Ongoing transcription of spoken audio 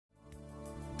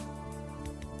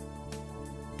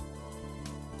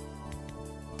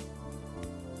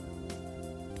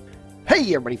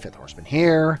Hey everybody, Fifth Horseman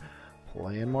here,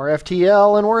 playing more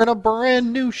FTL, and we're in a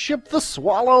brand new ship, the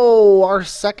Swallow, our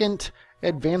second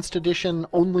Advanced Edition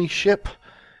only ship,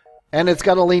 and it's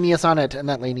got a Lanius on it, and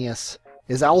that Lanius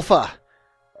is Alpha.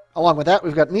 Along with that,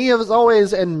 we've got me, as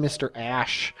always, and Mr.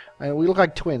 Ash. We look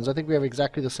like twins. I think we have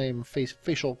exactly the same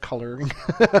facial coloring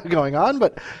going on,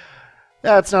 but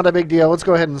that's not a big deal. Let's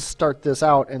go ahead and start this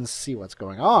out and see what's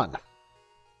going on.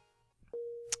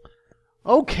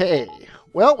 Okay,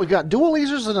 well, we've got dual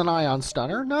lasers and an ion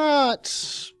stunner.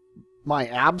 Not my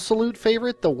absolute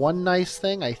favorite. The one nice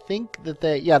thing, I think that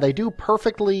they do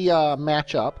perfectly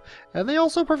match up. And they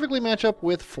also perfectly match up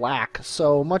with flak.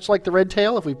 So much like the red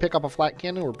tail, if we pick up a flak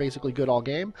cannon, we're basically good all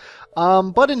game.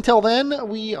 But until then,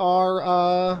 we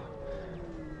are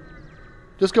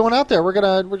just going out there.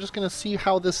 We're just gonna see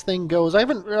how this thing goes. I'm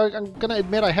gonna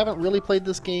admit I haven't really played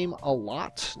this game a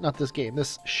lot. Not this game,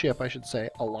 this ship, I should say,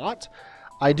 a lot.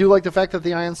 I do like the fact that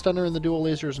the ion stunner and the dual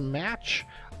lasers match.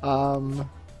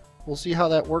 We'll see how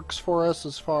that works for us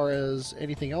as far as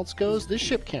anything else goes. This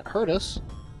ship can't hurt us,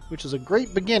 which is a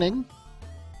great beginning.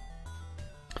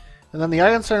 And then the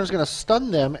ion stunner is going to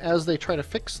stun them as they try to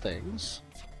fix things.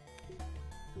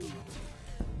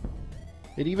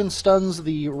 It even stuns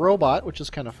the robot, which is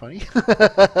kind of funny.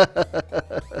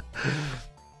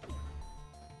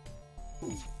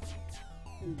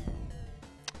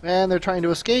 And they're trying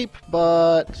to escape,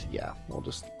 but yeah, we'll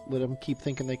just let them keep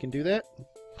thinking they can do that.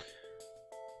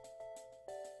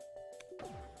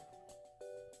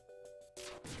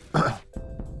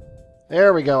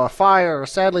 There we go, a fire.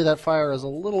 Sadly, that fire is a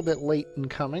little bit late in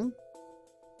coming.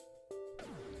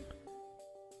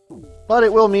 But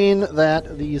it will mean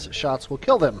that these shots will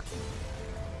kill them.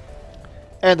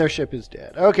 And their ship is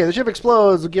dead. Okay, the ship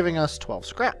explodes, giving us 12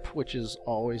 scrap, which is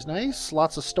always nice.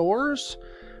 Lots of stores.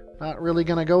 Not really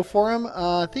going to go for them.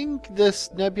 I think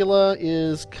this nebula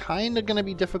is kind of going to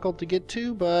be difficult to get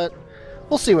to, but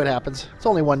we'll see what happens. It's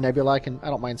only one nebula. I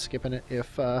don't mind skipping it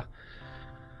if...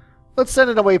 Let's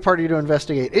send an away party to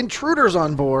investigate. Intruders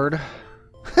on board.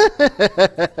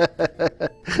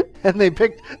 And they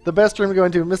picked the best room to go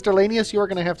into. Mr. Lanius, you are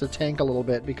going to have to tank a little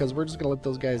bit because we're just going to let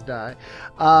those guys die.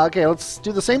 Okay, let's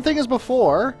do the same thing as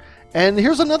before. And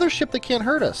here's another ship that can't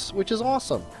hurt us, which is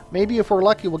awesome. Maybe if we're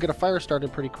lucky, we'll get a fire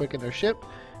started pretty quick in their ship.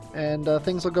 And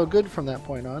things will go good from that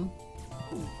point on.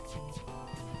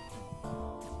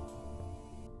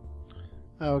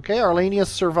 Okay, our Lanius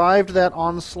survived that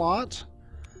onslaught.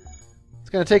 It's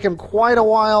going to take him quite a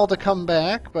while to come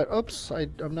back, but oops,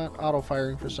 I'm not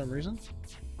auto-firing for some reason.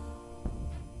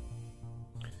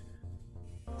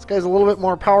 This guy's a little bit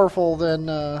more powerful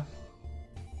than...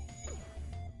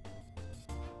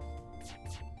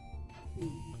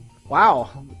 Wow,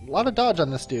 a lot of dodge on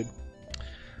this dude.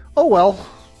 Oh well,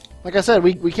 like I said,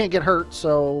 we can't get hurt,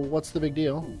 so what's the big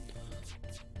deal?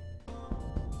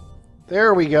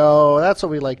 There we go, that's what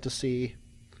we like to see.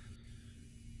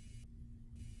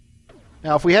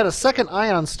 Now, if we had a second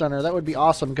ion stunner, that would be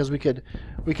awesome because we could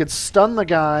stun the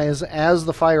guys as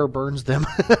the fire burns them.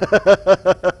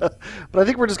 But I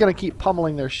think we're just going to keep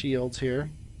pummeling their shields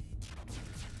here.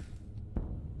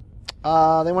 They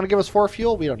want to give us 4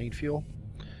 fuel. We don't need fuel.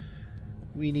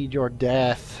 We need your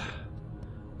death.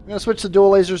 I'm going to switch the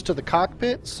dual lasers to the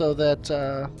cockpit so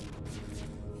that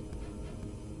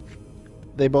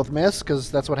they both miss,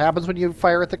 because that's what happens when you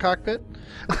fire at the cockpit.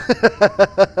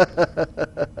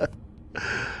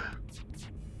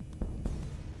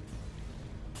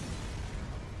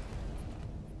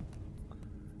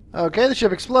 Okay, the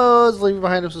ship explodes, leaving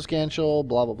behind us substantial,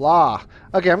 blah, blah, blah.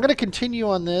 Okay, I'm going to continue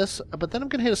on this, but then I'm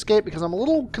going to hit escape because I'm a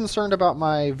little concerned about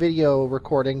my video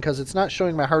recording because it's not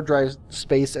showing my hard drive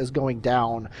space as going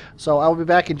down. So I'll be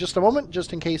back in just a moment,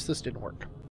 just in case this didn't work.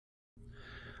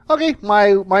 Okay,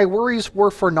 my worries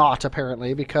were for naught,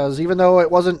 apparently, because even though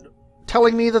it wasn't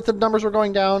telling me that the numbers were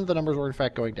going down, the numbers were in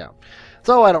fact going down.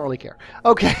 So I don't really care.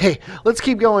 Okay, let's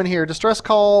keep going here. Distress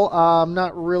call. I'm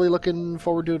not really looking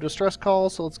forward to a distress call,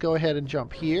 so let's go ahead and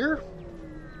jump here.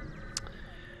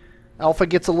 Alpha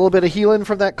gets a little bit of healing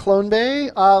from that clone bay.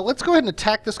 Let's go ahead and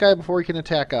attack this guy before he can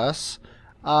attack us.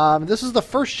 This is the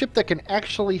first ship that can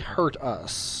actually hurt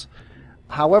us.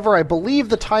 However, I believe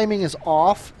the timing is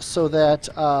off so that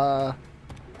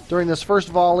during this first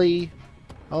volley...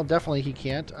 Oh, definitely he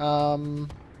can't. I'm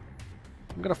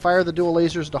going to fire the dual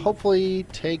lasers to hopefully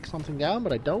take something down,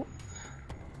 but I don't.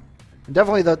 And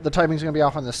definitely the timing's going to be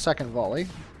off on the second volley.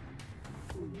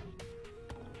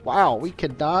 Wow, we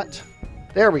cannot...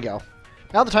 There we go.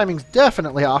 Now the timing's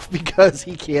definitely off because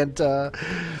he can't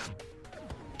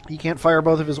fire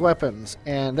both of his weapons.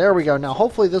 And there we go. Now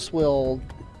hopefully this will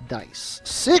Nice.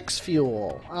 6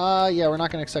 fuel. Yeah, we're not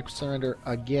going to accept surrender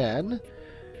again.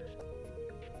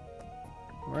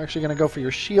 We're actually going to go for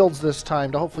your shields this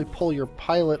time to hopefully pull your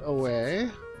pilot away.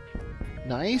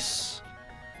 Nice.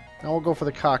 Now we'll go for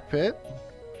the cockpit.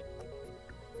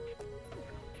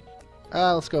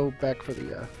 Let's go back for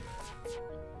the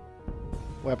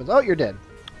weapons. Oh, you're dead.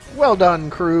 Well done,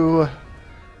 crew.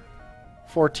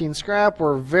 14 scrap.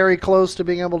 We're very close to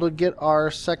being able to get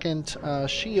our second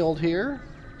shield here.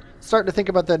 Starting to think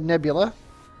about that nebula.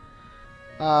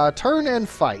 Turn and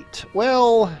fight.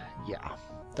 Well, yeah.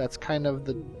 That's kind of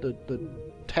the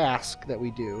task that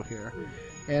we do here.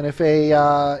 And if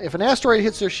an asteroid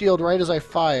hits their shield right as I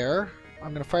fire,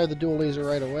 I'm going to fire the dual laser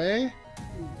right away.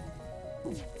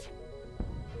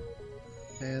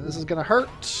 And this is going to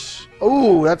hurt.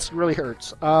 Oh, that's really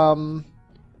hurts.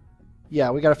 Yeah,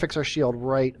 we got to fix our shield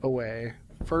right away.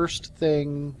 First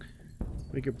thing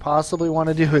we could possibly want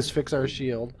to do is fix our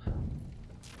shield.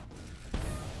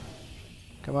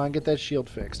 Come on, get that shield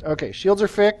fixed. Okay, shields are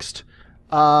fixed.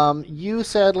 You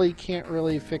sadly can't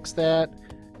really fix that,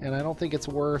 and I don't think it's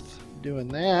worth doing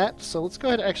that. So let's go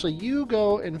ahead. Actually, you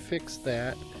go and fix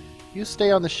that. You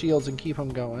stay on the shields and keep them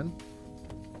going.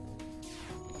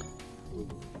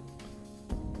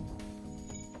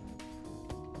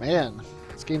 Man,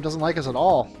 this game doesn't like us at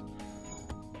all.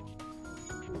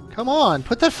 Come on,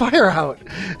 put that fire out.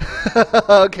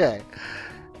 Okay.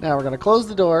 Now we're going to close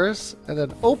the doors and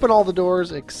then open all the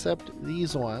doors except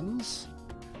these ones.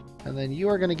 And then you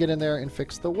are going to get in there and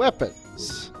fix the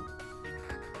weapons.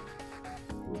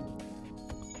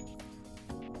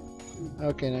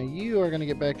 Okay, now you are going to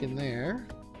get back in there.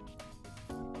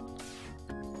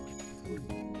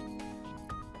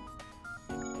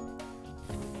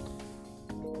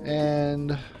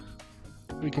 And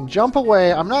we can jump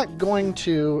away. I'm not going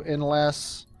to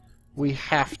unless we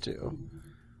have to.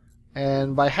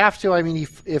 And by have to, I mean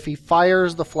if he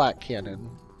fires the flat cannon.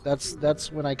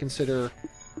 That's when I consider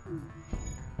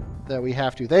that we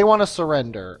have to. They want to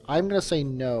surrender. I'm going to say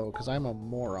no because I'm a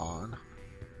moron.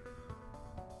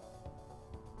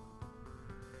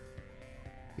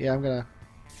 Yeah, I'm going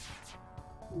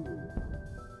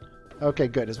to... Okay,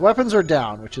 good. His weapons are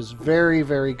down, which is very,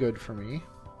 very good for me.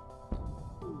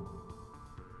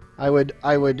 I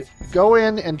would go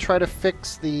in and try to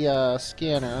fix the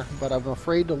scanner, but I'm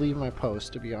afraid to leave my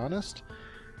post, to be honest.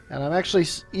 And I'm actually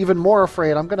even more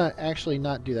afraid. I'm going to actually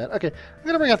not do that. Okay, I'm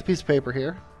going to bring out the piece of paper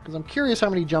here, because I'm curious how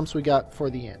many jumps we got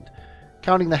for the end.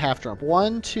 Counting the half jump.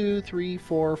 1, 2, 3,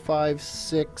 4, 5,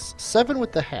 6, 7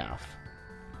 with the half.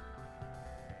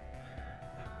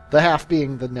 The half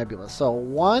being the nebula. So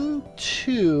 1,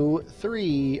 2,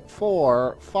 3,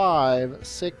 4, 5,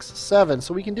 6, 7.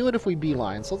 So we can do it if we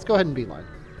beeline. So let's go ahead and beeline.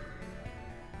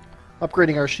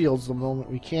 Upgrading our shields the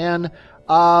moment we can.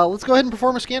 Let's go ahead and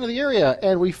perform a scan of the area.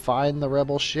 And we find the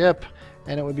rebel ship.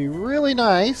 And it would be really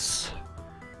nice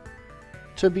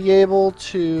to be able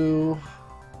to...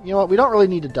 You know what? We don't really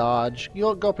need to dodge.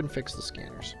 You'll go up and fix the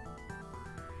scanners.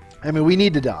 I mean, we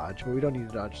need to dodge, but we don't need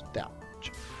to dodge that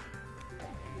much.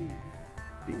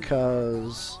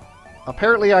 Because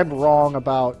apparently I'm wrong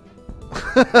about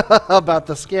about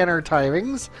the scanner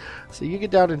timings. So you get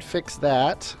down and fix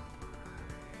that.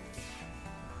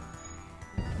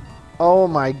 Oh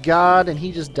my god, and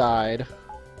he just died.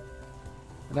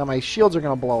 Now my shields are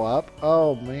going to blow up.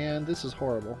 Oh man, this is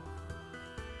horrible.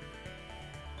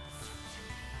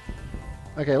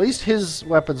 Okay, at least his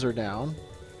weapons are down.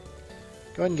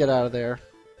 Go ahead and get out of there.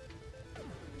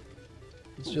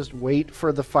 Let's just wait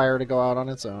for the fire to go out on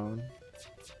its own.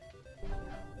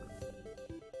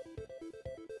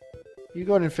 You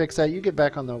go ahead and fix that. You get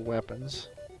back on the weapons.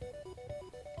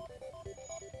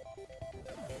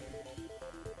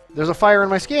 There's a fire in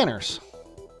my scanners.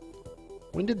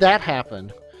 When did that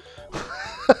happen?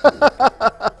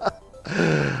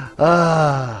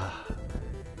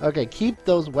 Okay, keep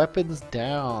those weapons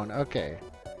down. Okay.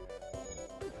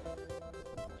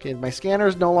 Okay, my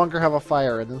scanners no longer have a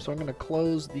fire in them, so I'm going to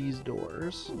close these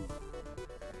doors.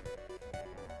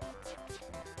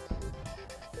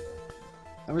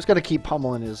 I'm just going to keep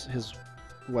pummeling his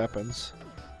weapons.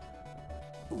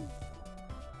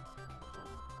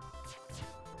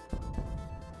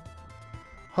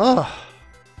 Huh.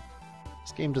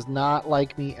 This game does not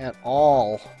like me at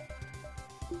all.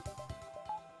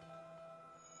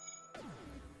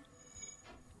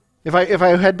 If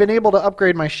I had been able to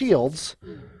upgrade my shields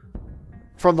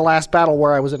from the last battle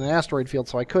where I was in an asteroid field,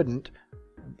 so I couldn't,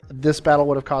 this battle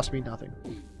would have cost me nothing.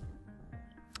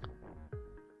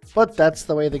 But that's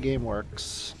the way the game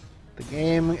works. The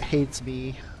game hates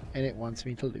me, and it wants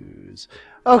me to lose.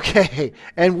 Okay,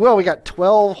 and well, we got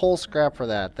 12 whole scrap for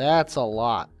that. That's a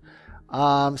lot.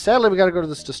 Sadly, we got to go to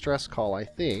this distress call, I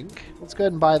think. Let's go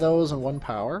ahead and buy those and 1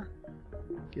 power.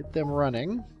 Get them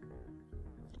running.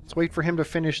 Let's wait for him to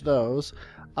finish those.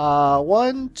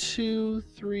 1, 2,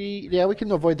 3. Yeah, we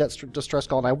can avoid that distress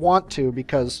call, and I want to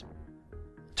because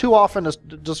too often a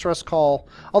distress call...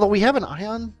 Although we have an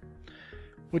ion,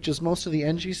 which is most of the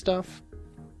NG stuff,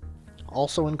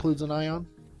 also includes an ion.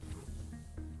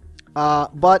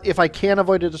 But if I can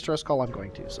avoid a distress call, I'm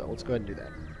going to. So let's go ahead and do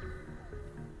that.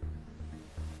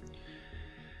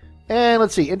 And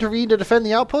let's see, intervene to defend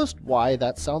the outpost? Why,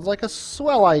 that sounds like a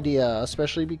swell idea,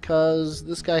 especially because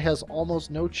this guy has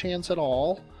almost no chance at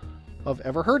all of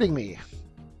ever hurting me.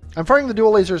 I'm firing the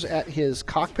dual lasers at his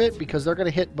cockpit because they're going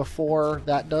to hit before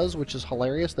that does, which is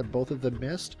hilarious that both of them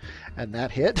missed, and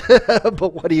that hit.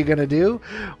 But what are you going to do?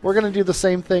 We're going to do the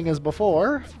same thing as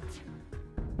before.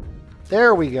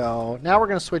 There we go. Now we're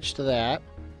going to switch to that.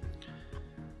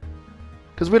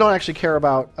 Because we don't actually care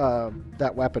about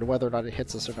that weapon, whether or not it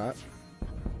hits us or not.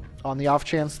 On the off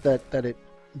chance that it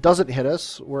doesn't hit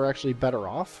us, we're actually better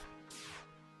off.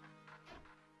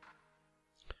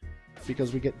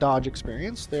 Because we get dodge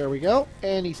experience. There we go.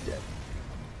 And he's dead.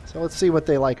 So let's see what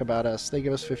they like about us. They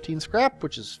give us 15 scrap,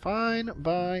 which is fine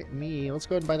by me. Let's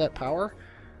go ahead and buy that power.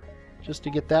 Just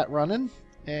to get that running.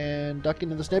 And duck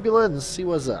into this nebula and see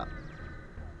what's up.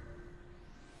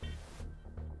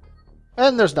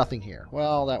 And there's nothing here.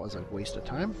 Well, that was a waste of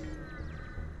time.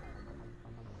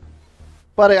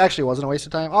 But it actually wasn't a waste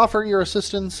of time. Offer your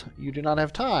assistance. You do not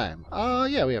have time.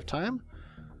 Yeah, we have time.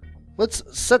 Let's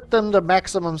set them to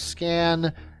maximum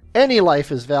scan. Any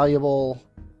life is valuable.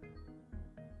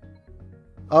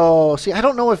 Oh, see, I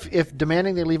don't know if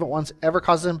demanding they leave at once ever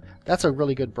causes them. That's a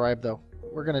really good bribe, though.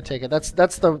 We're going to take it.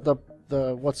 That's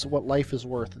what life is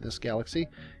worth in this galaxy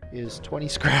is 20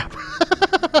 scrap.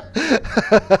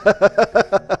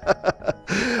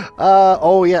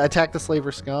 Oh yeah, attack the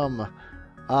slaver scum.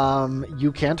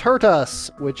 You can't hurt us,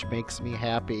 which makes me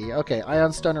happy. Okay,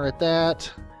 ion stunner at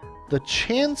that. The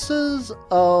chances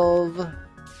of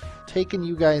taking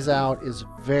you guys out is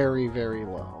very, very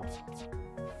low.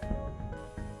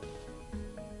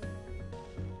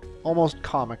 Almost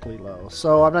comically low.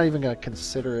 So I'm not even going to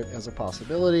consider it as a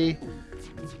possibility.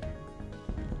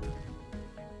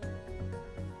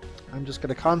 I'm just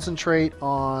going to concentrate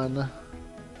on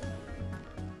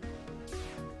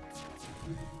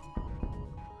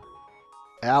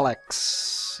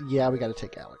Alex. Yeah, we got to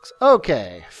take Alex.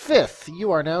 Okay, 5th.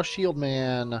 You are now Shield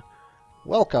Man.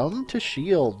 Welcome to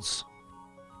Shields.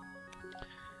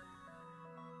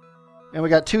 And we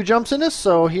got 2 jumps in this,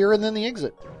 so here and then the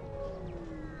exit.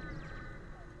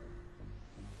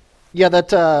 Yeah,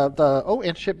 that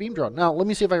anti-ship beam drone. Now, let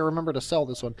me see if I remember to sell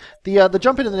this one. The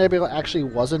jump into the nebula actually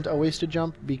wasn't a wasted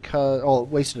jump because, oh,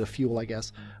 wasted of fuel, I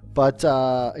guess. But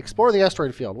explore the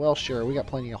asteroid field. Well, sure, we got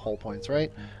plenty of hull points,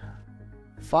 right?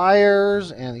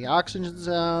 Fires and the oxygen's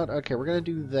out. Okay, we're gonna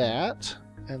do that,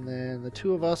 and then the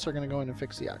 2 of us are gonna go in and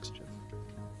fix the oxygen.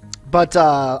 But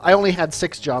I only had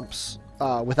 6 jumps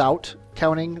without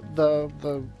counting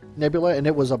the nebula, and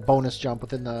it was a bonus jump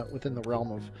within the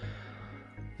realm of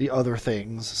the other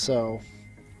things, so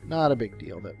not a big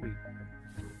deal that we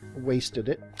wasted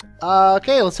it.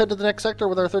 Okay, let's head to the next sector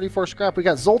with our 34 scrap. We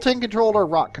got Zoltan controlled or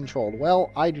Rock controlled. Well,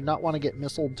 I do not want to get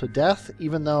missiled to death,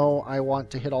 even though I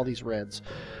want to hit all these reds.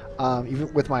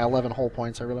 Even with my 11 hull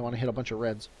points, I really want to hit a bunch of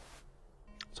reds.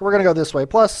 So we're going to go this way.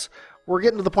 Plus, we're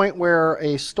getting to the point where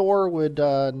a store would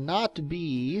not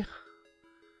be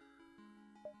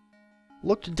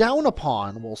looked down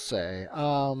upon, we'll say.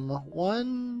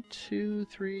 1, 2,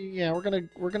 3. Yeah,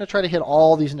 we're gonna try to hit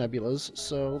all these nebulas.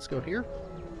 So let's go here.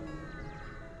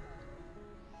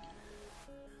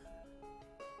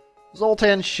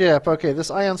 Zoltan ship. Okay, this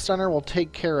ion stunner will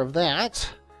take care of that.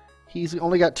 He's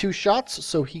only got 2 shots,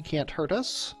 so he can't hurt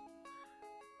us.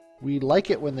 We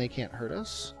like it when they can't hurt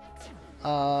us.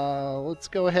 Let's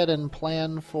go ahead and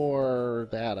plan for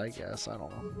that, I guess. I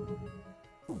don't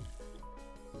know.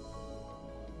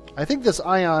 I think this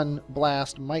ion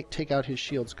blast might take out his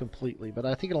shields completely, but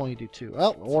I think it'll only do 2.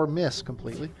 Oh, or miss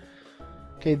completely.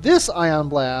 Okay, this ion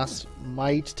blast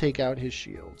might take out his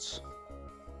shields.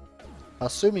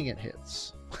 Assuming it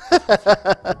hits.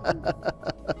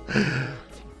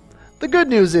 The good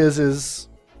news is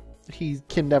he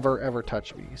can never ever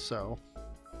touch me, so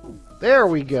there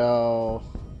we go.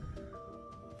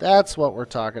 That's what we're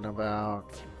talking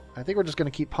about. I think we're just going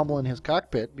to keep pummeling his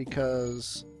cockpit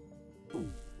because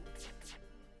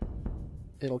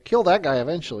it'll kill that guy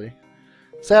eventually.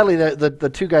 Sadly,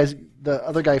 the 2 guys, the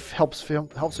other guy helps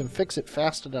him fix it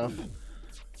fast enough.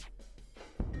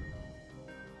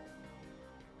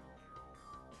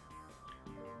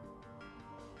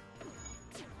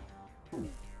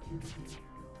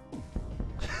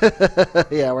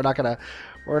 Yeah, we're not gonna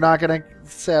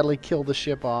sadly kill the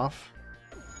ship off.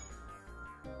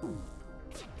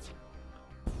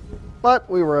 But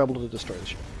we were able to destroy the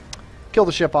ship. Kill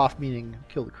the ship off, meaning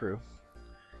kill the crew.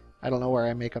 I don't know where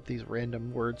I make up these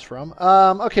random words from.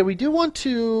 Okay, we do want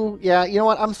to... Yeah, you know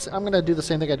what? I'm going to do the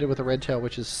same thing I did with the red tail,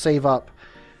 which is save up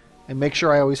and make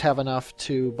sure I always have enough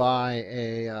to buy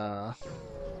a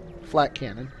flat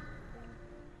cannon.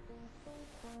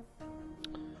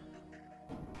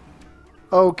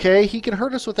 Okay, he can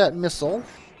hurt us with that missile.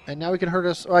 And now he can hurt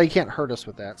us... Oh, he can't hurt us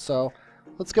with that. So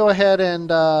let's go ahead and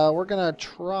we're going to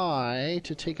try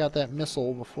to take out that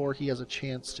missile before he has a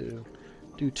chance to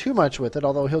do too much with it,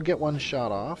 although he'll get one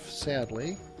shot off,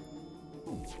 sadly.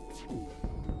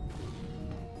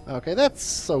 Okay,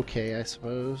 that's okay, I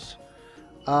suppose.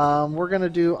 We're going to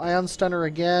do Ion Stunner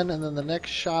again, and then the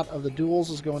next shot of the duels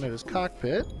is going at his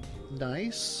cockpit.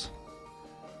 Nice.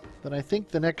 Then I think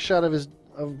the next shot of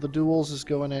the duels is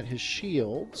going at his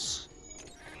shields.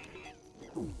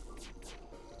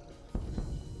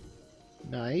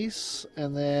 Nice.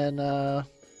 And then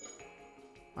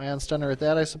Ion Stunner at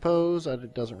that, I suppose.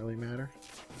 It doesn't really matter.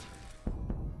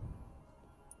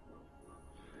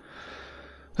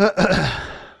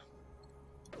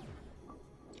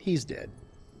 He's dead.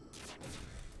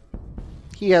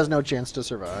 He has no chance to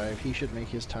survive. He should make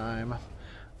his time.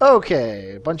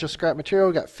 Okay, bunch of scrap material.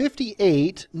 We got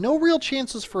 58. No real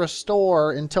chances for a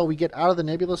store until we get out of the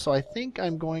nebula, so I think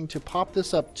I'm going to pop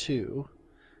this up too.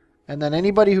 And then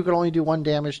anybody who can only do 1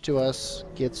 damage to us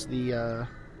gets the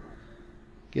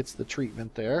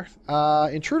treatment there.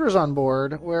 Intruders on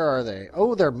board. Where are they?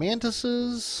 Oh, they're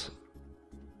mantises.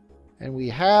 And we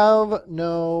have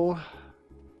no...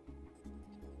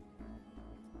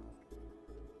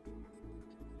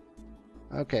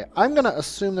 Okay, I'm going to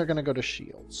assume they're going to go to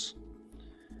shields.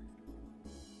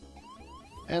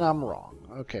 And I'm wrong.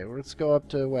 Okay, let's go up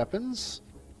to weapons.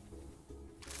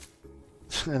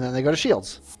 And then they go to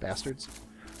shields. Bastards.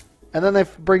 And then they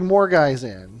bring more guys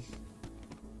in.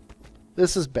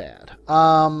 This is bad.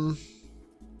 We're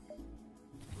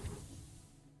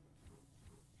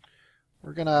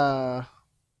gonna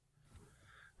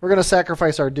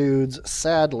sacrifice our dudes,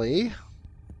 sadly.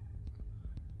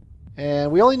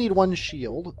 And we only need 1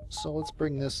 shield, so let's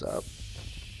bring this up.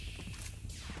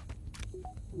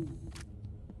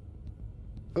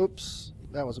 Oops,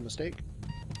 that was a mistake.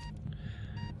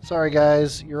 Sorry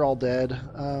guys, you're all dead.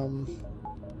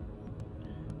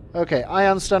 Okay,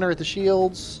 Ion Stunner at the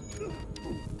shields.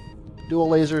 Dual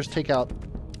lasers take out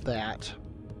that.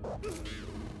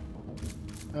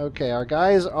 Okay, our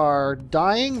guys are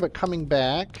dying but coming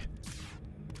back.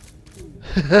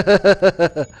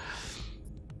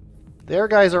 Their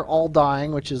guys are all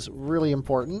dying, which is really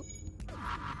important.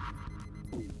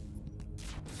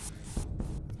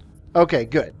 Okay,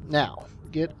 good. Now,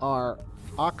 get our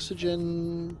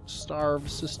oxygen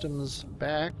starved systems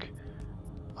back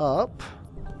up.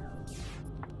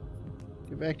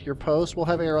 Get back to your post. We'll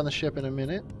have air on the ship in a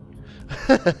minute.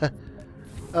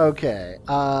 Okay.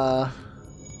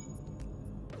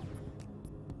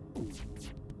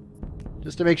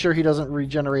 Just to make sure he doesn't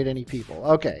regenerate any people.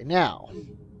 Okay, now.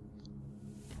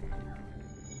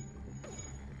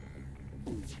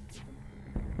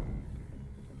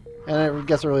 And I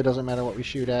guess it really doesn't matter what we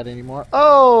shoot at anymore.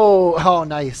 Oh! Oh,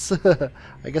 nice.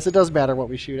 I guess it does matter what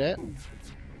we shoot at.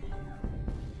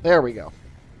 There we go.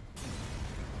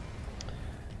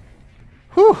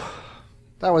 Whew.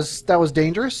 That was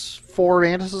dangerous. 4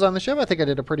 mantises on the ship. I think I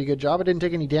did a pretty good job. I didn't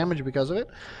take any damage because of it.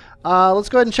 Let's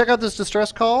go ahead and check out this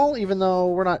distress call, even though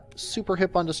we're not super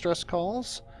hip on distress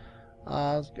calls.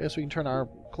 I guess we can turn our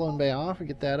clone bay off and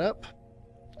get that up.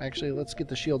 Actually, let's get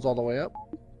the shields all the way up.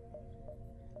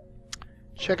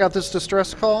 Check out this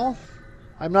distress call.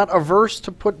 I'm not averse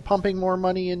to pumping more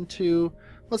money into...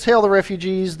 Let's hail the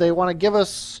refugees. They want to give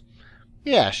us...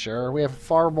 Yeah, sure. We have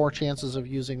far more chances of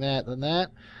using that than that.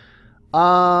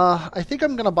 I think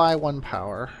I'm going to buy 1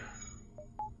 power.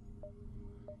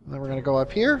 And then we're going to go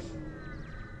up here.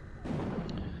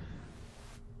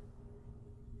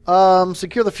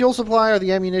 Secure the fuel supply or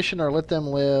the ammunition or let them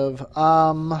live.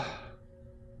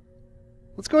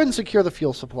 Let's go ahead and secure the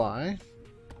fuel supply.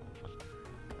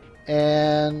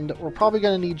 And we're probably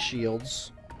going to need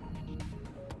shields.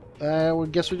 I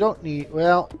would guess we don't need...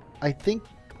 Well, I think...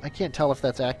 I can't tell if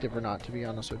that's active or not, to be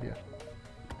honest with you.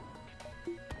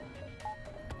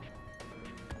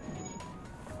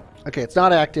 Okay, it's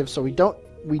not active, so we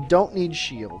don't need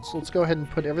shields. So let's go ahead and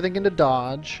put everything into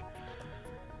dodge.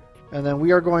 And then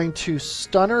we are going to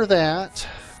stunner that.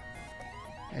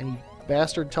 And he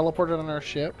bastard teleported on our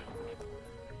ship.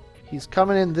 He's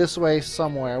coming in this way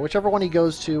somewhere. Whichever one he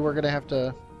goes to, we're going to have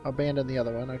to abandon the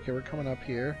other one. Okay, we're coming up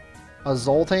here. A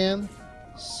Zoltan?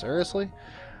 Seriously?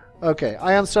 Okay,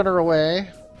 Ion Stunner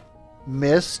away.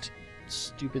 Missed.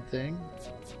 Stupid thing.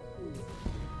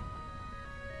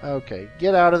 Okay,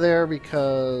 get out of there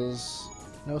because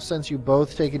no sense you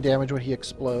both taking damage when he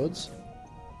explodes.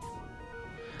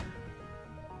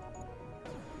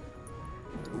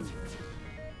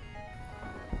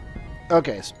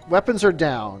 Okay, so weapons are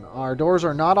down. Our doors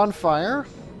are not on fire.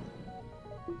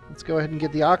 Let's go ahead and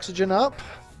get the oxygen up.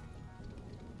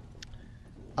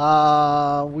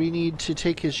 We need to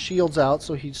take his shields out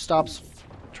so he stops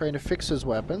trying to fix his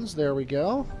weapons. There we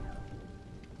go.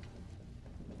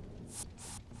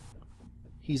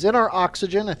 He's in our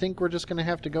oxygen. I think we're just going to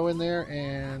have to go in there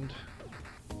and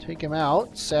take him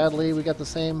out. Sadly, we got the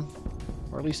same,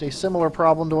 or at least a similar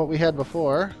problem to what we had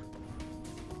before.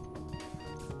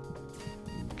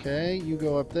 Okay, you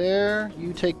go up there.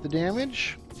 You take the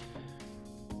damage.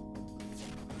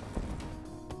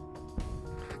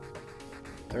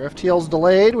 Their FTL's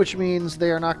delayed, which means they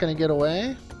are not going to get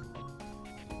away.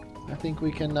 I think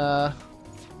we can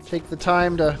take the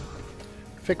time to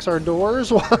fix our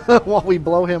doors while we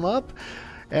blow him up.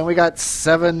 And we got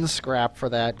 7 scrap for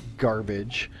that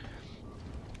garbage.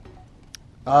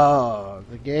 Oh,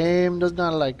 the game does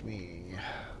not like me.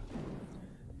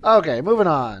 Okay, moving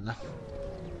on.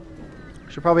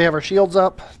 Should probably have our shields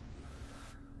up.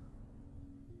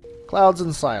 Clouds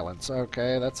and silence.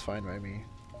 Okay, that's fine by me.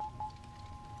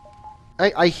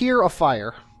 I hear a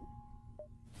fire.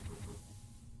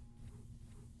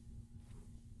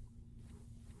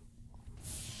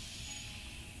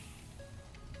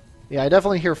 Yeah, I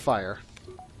definitely hear fire.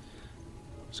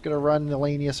 Just gonna run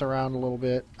Elanius around a little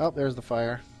bit. Oh, there's the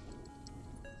fire.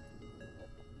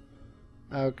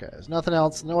 Okay, there's nothing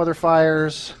else. No other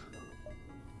fires.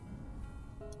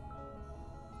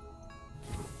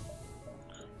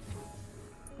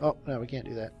 Oh, no, we can't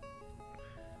do that.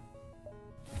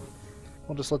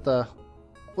 We'll just let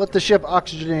the ship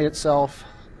oxygenate itself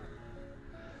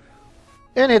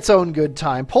in its own good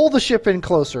time. Pull the ship in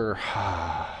closer.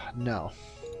 No.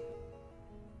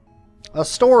 A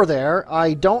store there.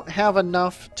 I don't have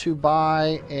enough to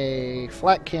buy a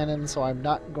flat cannon, so I'm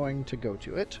not going to go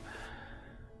to it.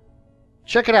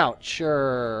 Check it out.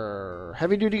 Sure.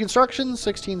 Heavy duty construction,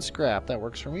 16 scrap. That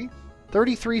works for me.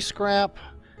 33 scrap.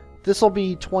 This will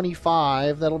be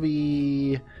 25. That'll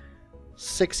be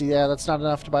 60. Yeah, that's not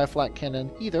enough to buy a flat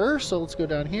cannon either. So let's go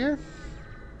down here.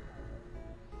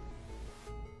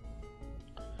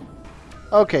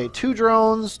 Okay, 2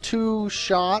 drones, 2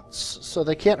 shots, so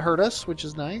they can't hurt us, which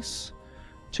is nice.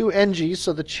 2 NGs,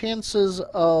 so the chances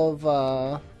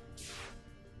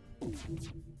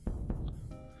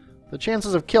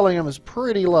of killing them is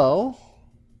pretty low.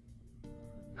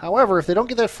 However, if they don't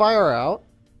get that fire out,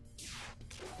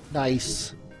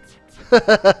 nice.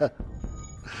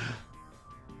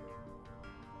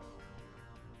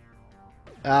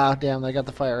 Ah, damn, they got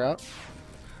the fire out.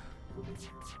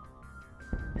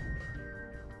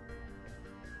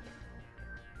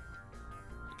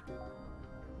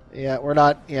 Yeah, we're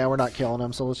not killing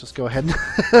them, so let's just go ahead.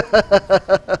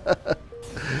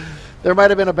 There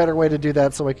might have been a better way to do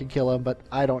that so we could kill him, but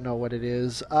I don't know what it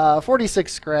is.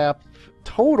 46 scrap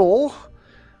total.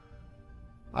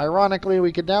 Ironically,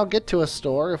 we could now get to a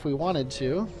store if we wanted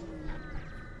to.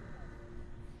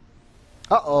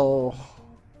 Uh-oh.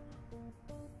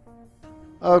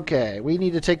 Okay, we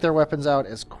need to take their weapons out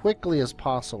as quickly as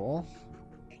possible.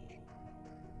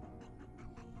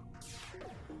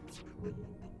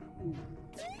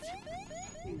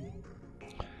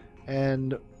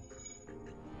 And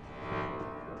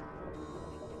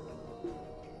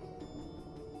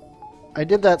I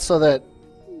did that so that,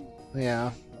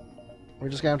 yeah, we're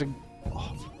just going to have to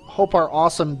hope our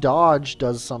awesome dodge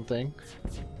does something.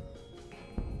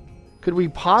 Could we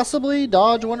possibly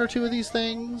dodge 1 or 2 of these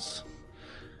things?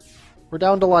 We're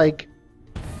down to like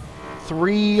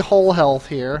 3 whole health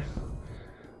here.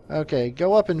 Okay,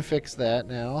 go up and fix that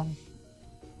now.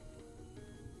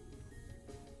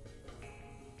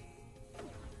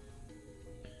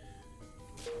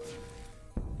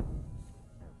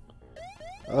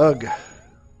 Ugh.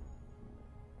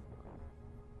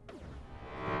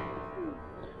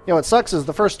 Yeah, what sucks is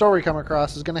the first store we come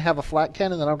across is going to have a flak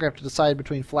cannon, and then I'm going to have to decide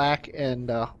between flak and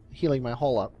healing my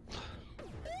hull up.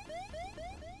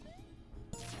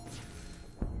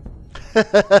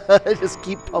 Just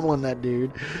keep pummeling that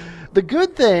dude. The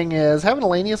good thing is having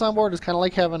Elanius on board is kind of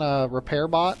like having a repair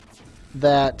bot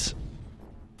that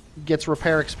gets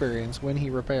repair experience when he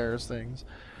repairs things.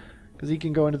 Because he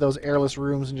can go into those airless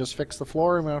rooms and just fix the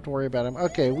floor, and we don't have to worry about him.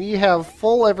 Okay, we have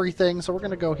full everything, so we're going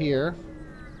to go here.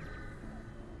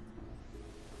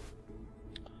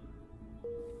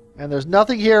 And there's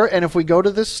nothing here, and if we go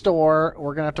to this store,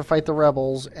 we're going to have to fight the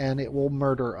rebels, and it will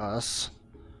murder us.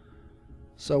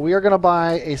 So we are going to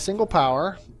buy a single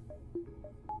power,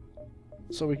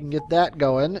 so we can get that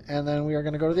going, and then we are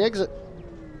going to go to the exit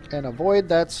and avoid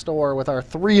that store with our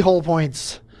 3 hull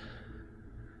points.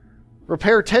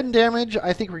 Repair 10 damage.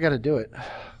 I think we got to do it.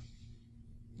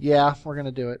 Yeah, we're going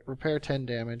to do it. Repair 10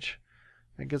 damage.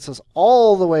 It gets us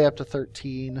all the way up to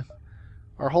 13.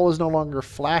 Our hull is no longer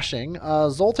flashing.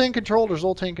 Zoltan controlled or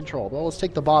Zoltan controlled? Well, let's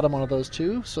take the bottom one of those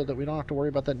two so that we don't have to worry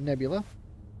about that nebula.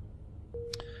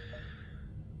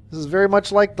 This is very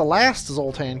much like the last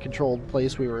Zoltan controlled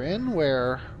place we were in,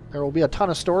 where there will be a ton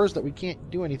of stores that we can't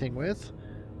do anything with.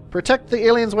 Protect the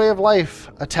aliens' way of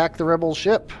life. Attack the rebel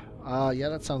ship. Yeah,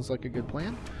 that sounds like a good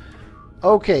plan.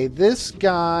 Okay, this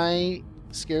guy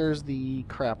scares the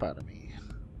crap out of me.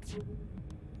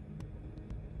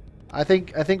 I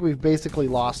think we've basically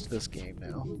lost this game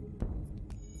now.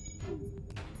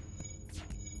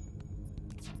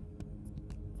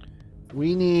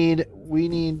 We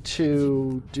need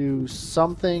to do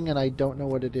something, and I don't know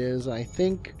what it is. I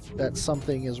think that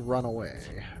something is run away.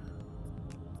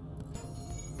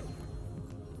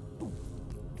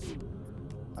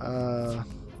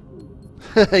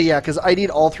 Yeah, because I need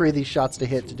all 3 of these shots to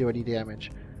hit to do any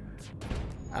damage.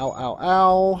 Ow, ow,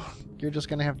 ow. You're just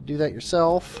going to have to do that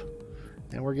yourself.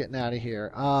 And we're getting out of here.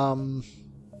 God,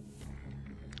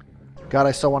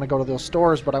 I still want to go to those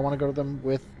stores, but I want to go to them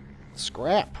with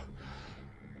scrap.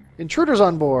 Intruders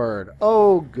on board.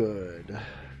 Oh, good.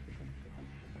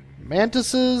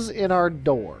 Mantises in our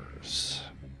doors.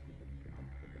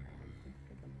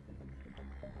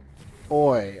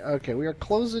 Boy. Okay, we are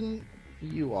closing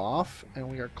you off, and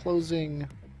we are closing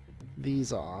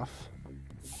these off.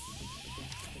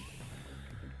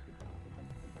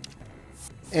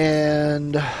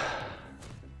 And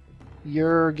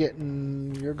you're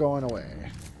going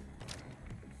away.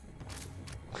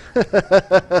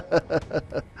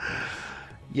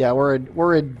 Yeah,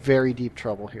 we're in very deep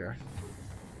trouble here.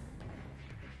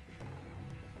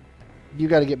 You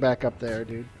got to get back up there,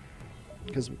 dude.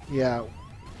 Because yeah,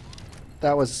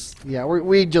 that was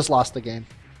we just lost the game.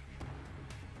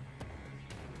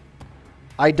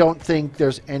 I don't think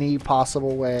there's any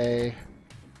possible way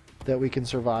that we can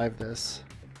survive this.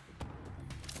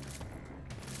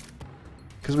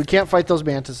 Because we can't fight those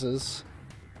mantises.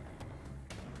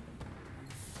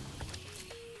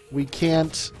 We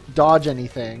can't dodge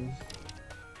anything.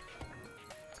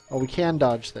 Oh, we can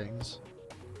dodge things.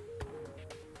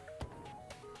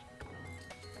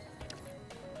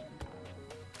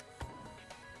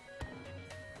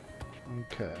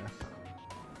 Okay.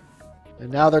 And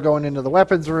now they're going into the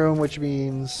weapons room, which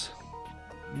means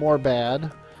more bad.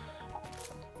 At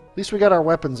least we got our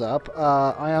weapons up.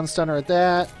 Ion stunner at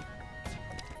that.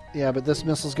 Yeah, but this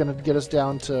missile's going to get us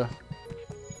down to...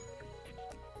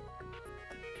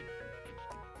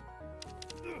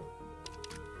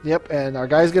 Yep, and our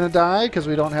guy's going to die because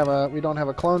we don't have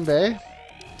a clone bay.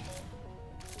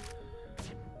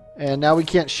 And now we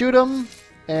can't shoot him.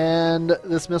 And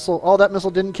this missile... Oh, that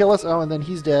missile didn't kill us. Oh, and then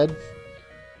he's dead.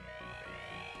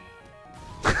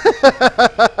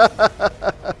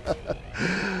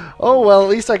 Oh, well, at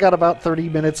least I got about 30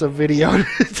 minutes of video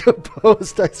to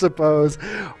post, I suppose.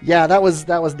 Yeah, that was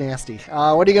nasty.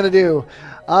 What are you going to do?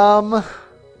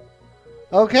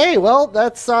 Okay, well,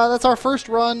 that's our first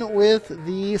run with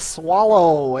the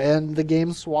Swallow, and the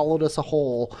game swallowed us a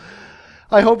whole.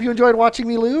 I hope you enjoyed watching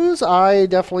me lose. I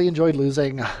definitely enjoyed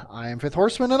losing. I am Fifth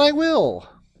Horseman, and I will.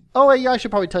 Oh, yeah, I should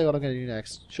probably tell you what I'm going to do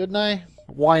next. Shouldn't I?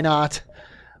 Why not?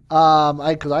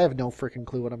 Because I have no freaking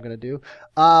clue what I'm going to do.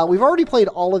 We've already played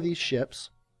all of these ships.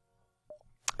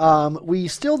 We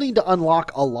still need to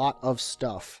unlock a lot of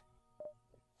stuff.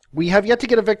 We have yet to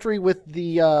get a victory with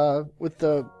these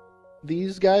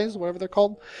guys, whatever they're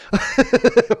called,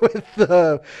 with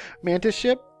the Mantis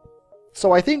ship.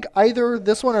 So I think either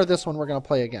this one or this one we're going to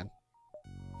play again.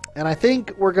 And I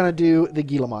think we're going to do the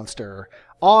Gila Monster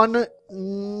on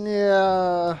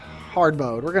hard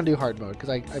mode. We're going to do hard mode because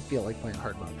I feel like playing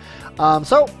hard mode.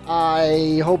 So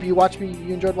I hope you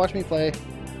enjoyed watching me play.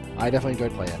 I definitely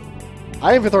enjoyed playing.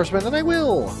 I am Fifth Horseman, and I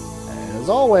will, as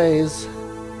always,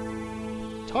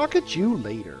 talk at you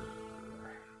later.